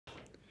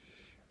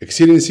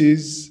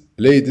Excellencies,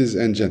 ladies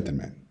and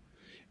gentlemen,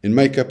 in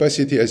my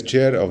capacity as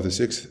chair of the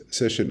 6th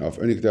session of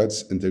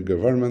UNCTAD's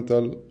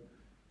Intergovernmental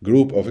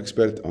Group of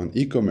Experts on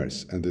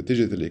E-commerce and the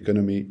Digital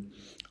Economy,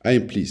 I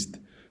am pleased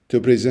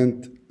to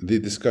present the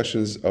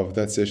discussions of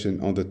that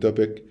session on the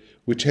topic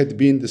which had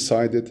been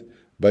decided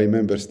by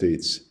member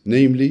states,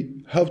 namely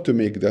how to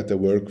make data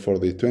work for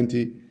the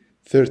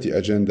 2030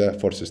 Agenda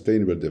for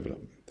Sustainable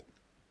Development.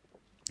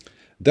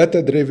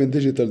 Data-driven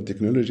digital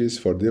technologies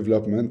for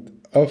development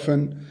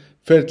often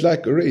felt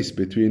like a race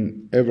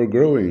between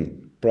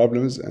ever-growing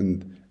problems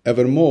and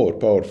ever more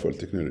powerful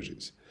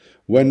technologies.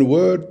 When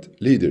world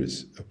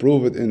leaders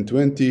approved in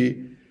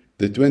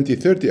the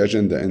 2030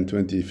 Agenda in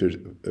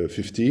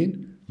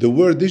 2015, the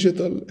word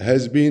digital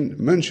has been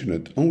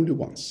mentioned only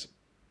once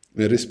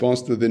in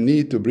response to the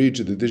need to bridge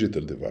the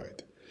digital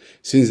divide.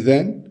 Since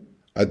then,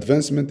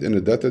 advancement in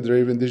a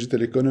data-driven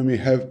digital economy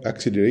have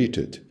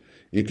accelerated,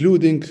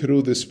 including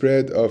through the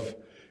spread of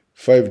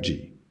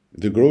 5G,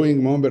 the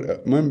growing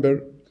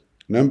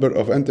number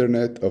of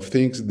Internet of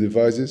Things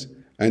devices,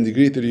 and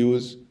greater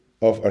use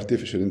of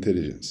artificial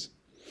intelligence.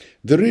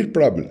 The real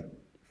problem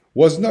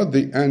was not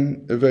the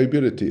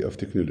unavailability of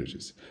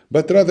technologies,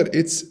 but rather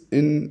its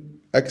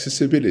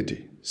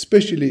inaccessibility,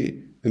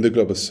 especially in the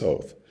Global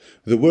South.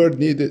 The world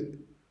needed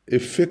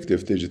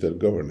effective digital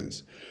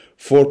governance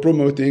for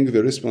promoting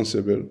the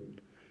responsible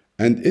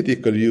and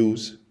ethical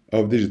use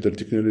of digital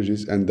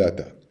technologies and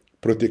data,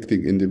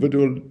 protecting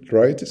individual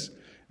rights,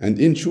 and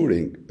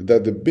ensuring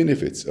that the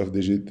benefits of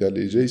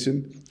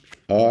digitalization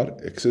are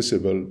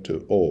accessible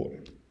to all.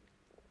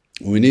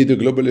 We need a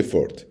global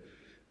effort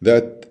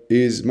that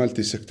is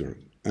multi-sectoral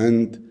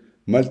and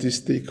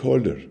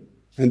multi-stakeholder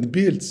and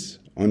builds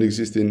on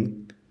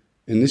existing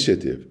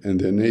initiative in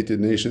the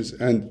United Nations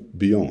and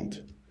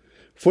beyond.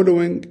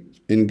 Following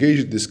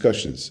engaged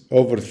discussions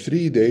over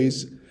 3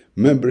 days,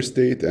 member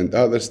states and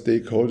other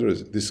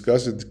stakeholders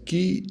discussed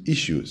key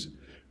issues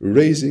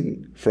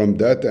raising from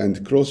data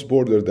and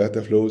cross-border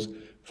data flows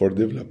for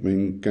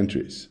developing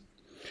countries.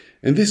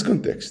 In this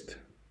context,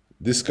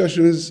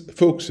 discussions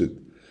focused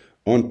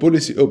on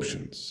policy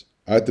options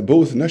at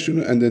both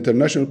national and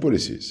international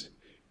policies,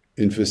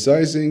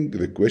 emphasizing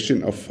the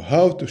question of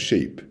how to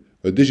shape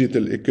a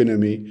digital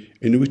economy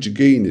in which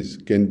gains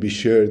can be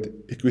shared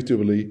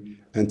equitably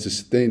and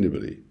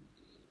sustainably.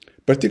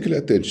 Particular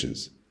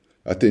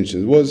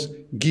attention was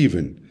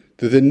given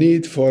to the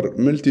need for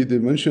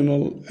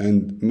multidimensional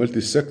and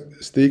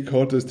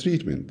multi-stakeholder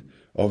treatment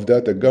of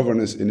data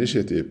governance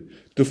initiative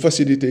to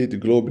facilitate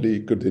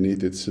globally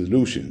coordinated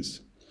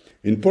solutions.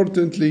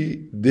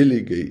 Importantly,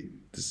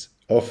 delegates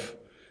of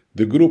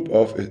the group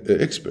of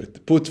experts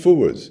put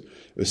forward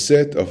a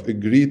set of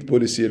agreed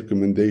policy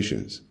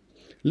recommendations.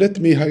 Let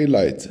me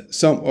highlight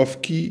some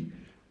of key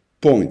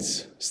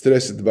points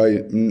stressed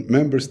by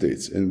member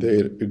states in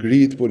their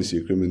agreed policy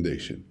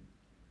recommendation.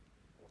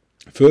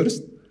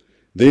 First,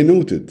 they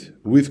noted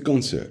with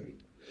concern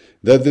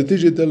that the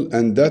digital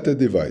and data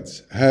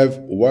divides have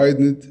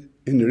widened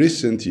in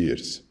recent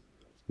years,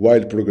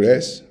 while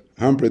progress,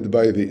 hampered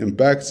by the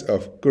impacts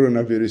of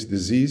coronavirus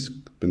disease,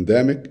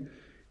 pandemic,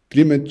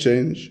 climate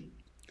change,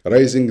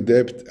 rising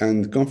debt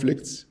and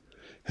conflicts,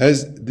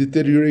 has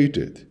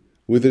deteriorated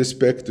with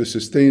respect to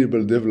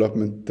sustainable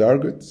development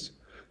targets,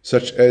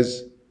 such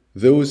as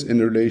those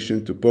in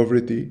relation to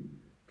poverty,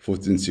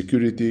 food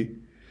insecurity,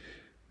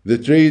 the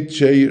trade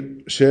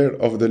share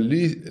of the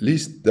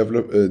least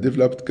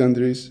developed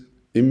countries,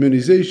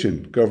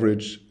 immunization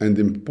coverage, and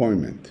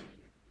employment.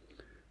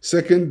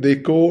 Second, they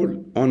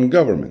call on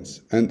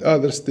governments and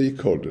other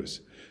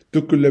stakeholders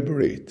to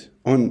collaborate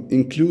on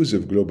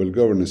inclusive global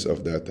governance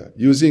of data,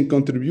 using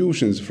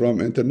contributions from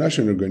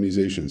international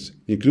organizations,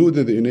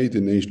 including the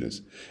United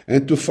Nations,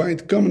 and to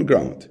find common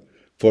ground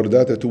for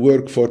data to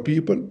work for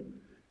people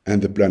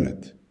and the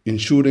planet,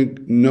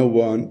 ensuring no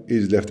one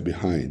is left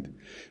behind,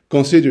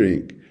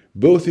 considering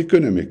both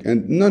economic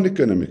and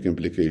non-economic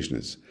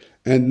implications,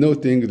 and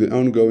noting the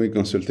ongoing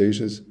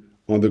consultations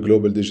on the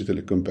Global Digital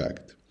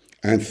Compact.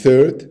 And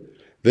third,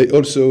 they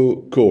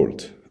also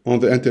called on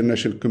the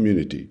international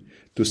community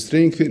to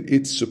strengthen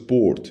its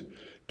support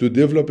to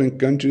developing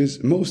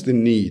countries most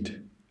in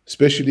need,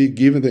 especially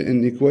given the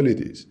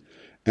inequalities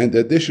and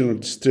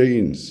additional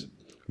strains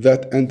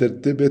that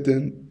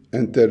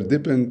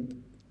interdependent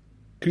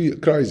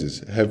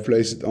crises have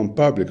placed on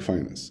public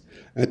finance,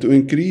 and to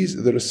increase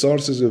the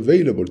resources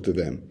available to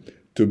them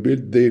to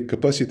build their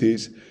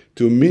capacities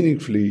to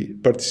meaningfully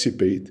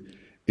participate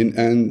in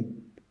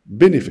and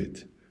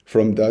benefit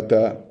from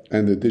data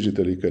and the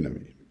digital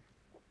economy.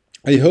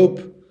 I hope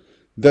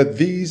that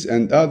these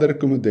and other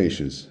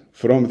recommendations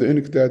from the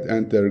UNCTAD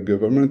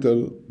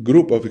Intergovernmental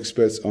Group of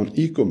Experts on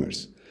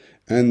E-commerce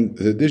and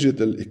the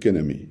digital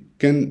economy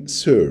can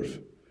serve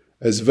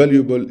as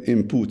valuable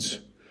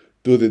inputs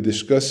to the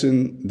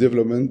discussion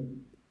development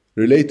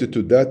related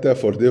to data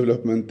for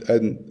development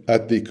and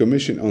at the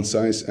Commission on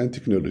Science and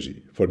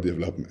Technology for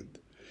Development.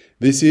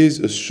 This is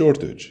a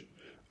shortage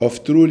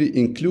of truly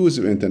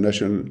inclusive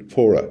international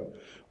fora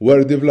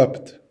where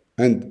developed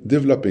and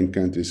developing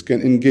countries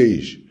can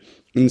engage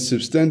in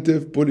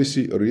substantive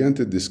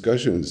policy-oriented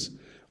discussions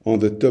on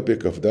the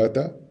topic of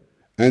data,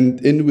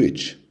 and in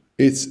which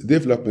its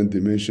development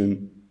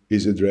dimension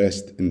is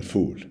addressed in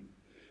full.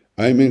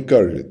 I am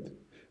encouraged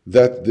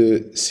that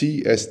the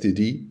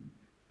CSTD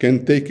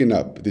can take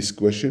up this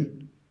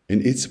question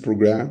in its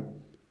program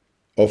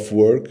of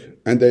work,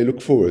 and I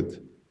look forward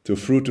to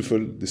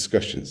fruitful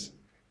discussions.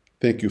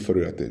 Thank you for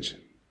your attention.